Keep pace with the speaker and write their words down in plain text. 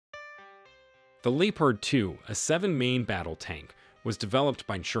The Leopard 2, a 7-main battle tank, was developed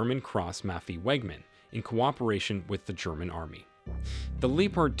by German Cross-Maffei Wegmann in cooperation with the German Army. The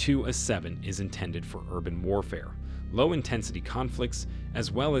Leopard 2A7 is intended for urban warfare, low-intensity conflicts,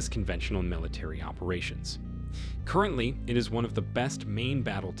 as well as conventional military operations. Currently, it is one of the best main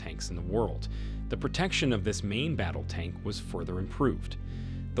battle tanks in the world. The protection of this main battle tank was further improved.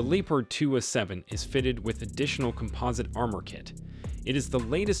 The Leopard 2A7 is fitted with additional composite armor kit. It is the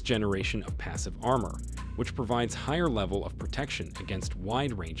latest generation of passive armor, which provides higher level of protection against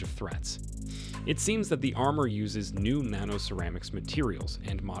wide range of threats. It seems that the armor uses new nanoceramics materials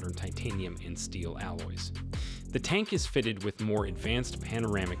and modern titanium and steel alloys. The tank is fitted with more advanced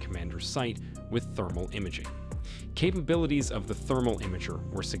panoramic commander sight with thermal imaging. Capabilities of the thermal imager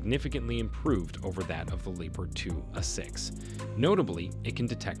were significantly improved over that of the Leopard 2A6. Notably, it can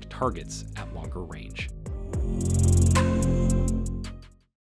detect targets at longer range.